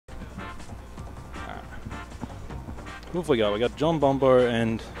Who have we got? We got John Bombo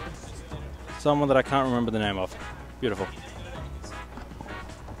and someone that I can't remember the name of. Beautiful.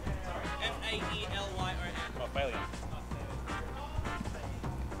 F-A-E-L-Y-O-N. Oh, Fayleon.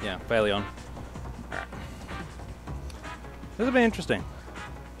 Yeah, Fayleon. Alright. This will be interesting.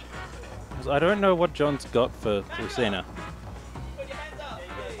 'Cause I don't know what John's got for Lucina. Put your hands up.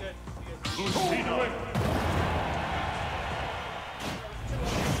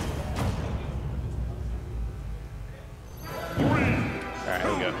 Alright,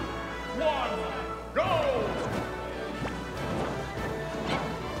 here we go.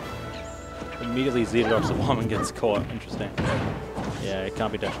 Immediately Zeta off the bomb and gets caught. Interesting. Yeah, it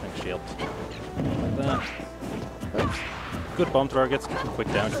can't be dashing shield. Like that. Oops. Good bomb throw, gets some quick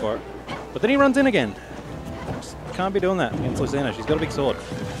damage for it. But then he runs in again. Just can't be doing that against Lucina. She's got a big sword.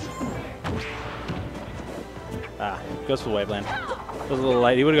 Ah, goes for Waveland. Was a little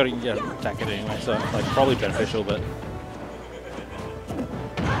late. He would have got to attack it anyway, so like probably beneficial, but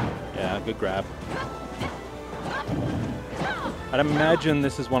yeah, good grab. I'd imagine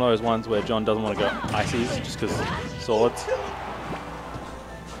this is one of those ones where John doesn't want to go ices just because swords.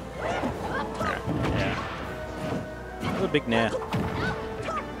 Alright, yeah. That's a big nair.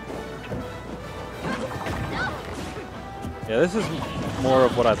 Yeah, this is more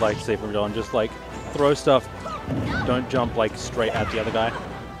of what I'd like to see from John. Just like throw stuff, don't jump like straight at the other guy.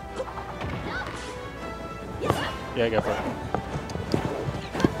 Yeah, go for it.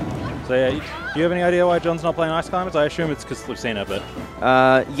 So yeah, do you have any idea why John's not playing Ice Climbers? I assume it's because Lucina, but...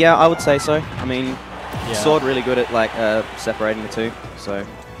 yeah, I would say so. I mean, yeah. Sword really good at like separating the two, so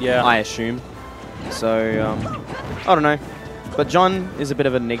yeah, I assume. So, I don't know. But John is a bit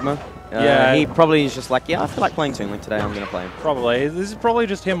of an enigma. Yeah. He probably is just like, yeah, I feel like playing Toon Link today, I'm going to play him. Probably. This is probably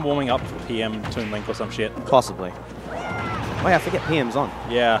just him warming up for PM Toon Link or some shit. Possibly. Oh yeah, I forget PM's on.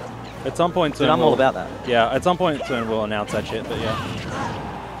 Yeah. At some point soon Dude, I'm all about that. Yeah, at some point soon we'll announce that shit, but yeah.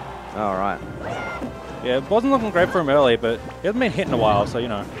 Alright. Yeah, it wasn't looking great for him early, but he hasn't been hit in a while, so you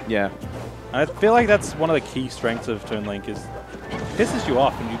know. Yeah. I feel like that's one of the key strengths of Toon Link is it pisses you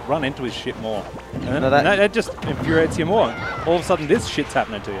off and you run into his shit more. And then, that just infuriates you more. All of a sudden this shit's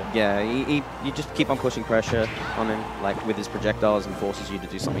happening to you. Yeah, you just keep on pushing pressure on him, like with his projectiles, and forces you to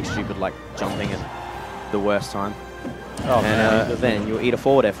do something stupid like jumping at the worst time. Oh, and man, then you'll eat a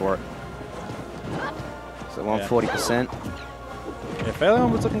forward air for it. So 140%. Yeah,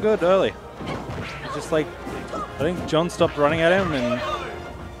 Fayleon was looking good early. It's just like, I think John stopped running at him and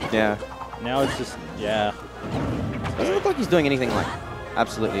yeah. Now it's just, yeah. Doesn't look like he's doing anything like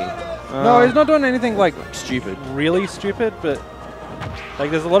absolutely... no, he's not doing anything like stupid. Really stupid, but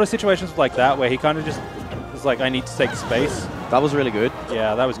like there's a lot of situations like that where he kind of just is like, I need to take space. That was really good.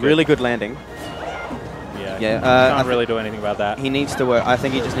 Yeah, that was good. Really good landing. Yeah, can't really do anything about that. He needs to work. I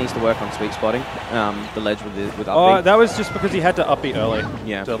think he just needs to work on sweet spotting the ledge with up Oh, B. that was just because he had to up B early.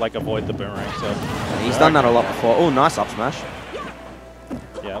 Yeah. To like avoid the boomerang. So he's done that a lot before. Oh, nice up smash.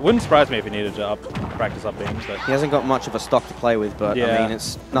 Yeah, it wouldn't surprise me if he needed to practice up beams. But he hasn't got much of a stock to play with, but yeah. I mean,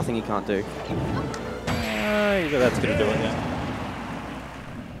 it's nothing he can't do. Either that's gonna do it. Yeah.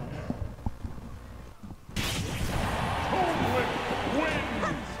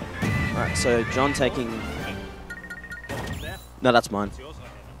 Alright, so John taking... No, that's mine.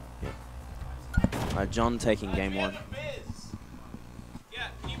 Alright, John taking game one. Yeah,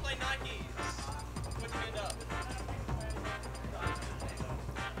 can you play Nike? Put your hand up.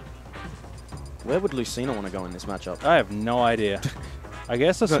 Where would Lucina want to go in this matchup? I have no idea. I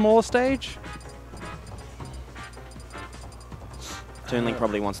guess a smaller stage? Toon Link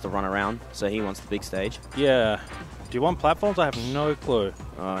probably wants to run around, so he wants the big stage. Yeah. Do you want platforms? I have no clue.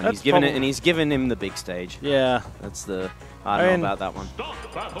 Oh, and he's given him the big stage. Yeah. That's the... I don't know about that one.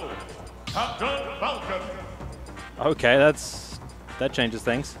 Okay, that changes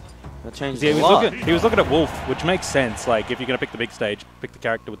things. That changes a a lot. He was looking at Wolf, which makes sense. Like, if you're going to pick the big stage, pick the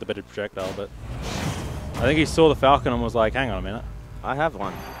character with the better projectile. But I think he saw the Falcon and was like, hang on a minute. I have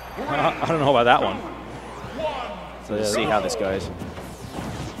one. I don't know about that one. So let's see how this goes.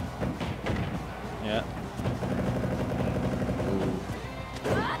 Yeah.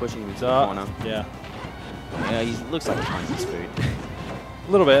 Pushing him into the corner. Yeah. Yeah, he looks like he's trying to eat food.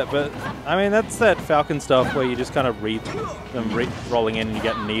 A little bit, but I mean, that's that Falcon stuff where you just kind of read them rolling in and you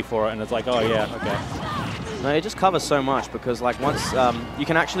get a knee for it, and it's like, oh yeah, okay. No, it just covers so much because, like, once you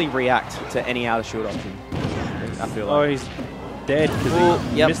can actually react to any out of shield option. I feel like. Oh, he's dead because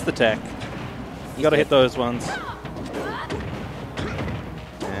he missed the tech. You got to hit those ones.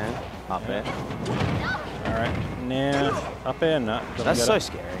 And up there. All right, now up there, no. That's so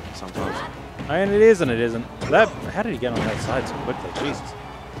scary sometimes. I mean, it is and it isn't. That, how did he get on that side so quickly? Jesus.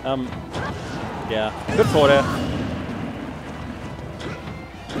 Yeah, good forward air.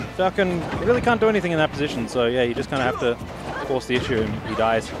 stuck and he really can't do anything in that position. So yeah, you just kind of have to force the issue and he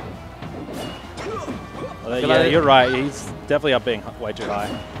dies. Well, yeah, you're right. He's definitely up being way too high.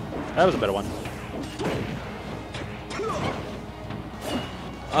 That was a better one.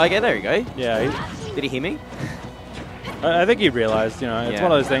 Okay, there you go. Yeah. Did he hear me? I think he realized, you know, it's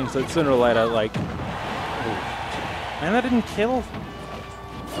one of those things that sooner or later, like... Man, that didn't kill.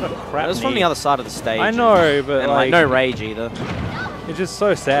 What a crap It was from the other side of the stage. I know, but and like no rage either. It's just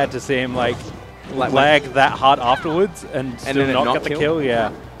so sad to see him like lag that hard afterwards and still not get the kill.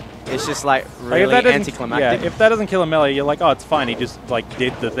 Yeah. It's just like really anticlimactic. Yeah, if that doesn't kill a melee, you're like, oh, it's fine. He just like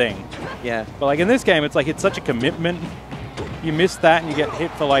did the thing. Yeah. But like in this game, it's like it's such a commitment. You miss that and you get hit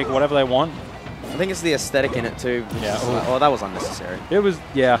for like whatever they want. I think it's the aesthetic in it too. Yeah. Like, oh, that was unnecessary. It was,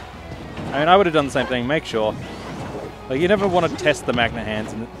 yeah. I mean, I would have done the same thing. Make sure. Like, you never want to test the magnet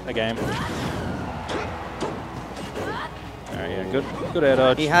hands in a game. Alright, yeah, good air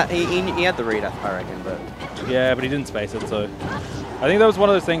dodge. He had the read, I reckon, but... Yeah, but he didn't space it, so... I think that was one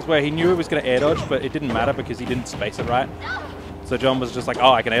of those things where he knew he was going to air dodge, but it didn't matter because he didn't space it right. So John was just like,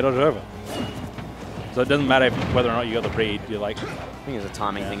 oh, I can air dodge it over. So it doesn't matter whether or not you got the read, you're like... I think it's a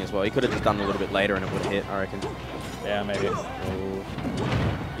timing thing as well. He could have just done it a little bit later and it would have hit, I reckon. Yeah, maybe. Ooh.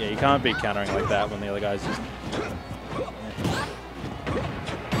 Yeah, you can't be countering like that when the other guy's just...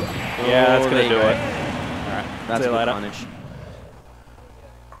 Yeah, that's going to do it. Alright, that's a good punish.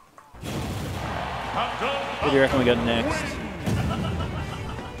 What do you reckon we got next?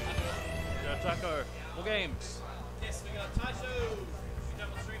 Taco. More games. Yes, we got Taisho. You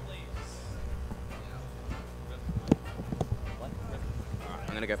jump on stream, please. I'm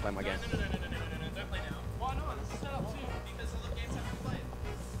going to go play my game. No, don't play now. Why not? This is set up too. Because other games have to play.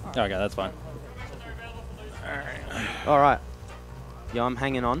 Okay, that's fine. Alright. Yeah, I'm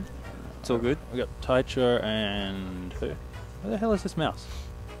hanging on. It's all good. We got Taicho and who? Where the hell is this mouse?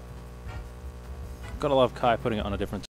 Gotta love Kai putting it on a different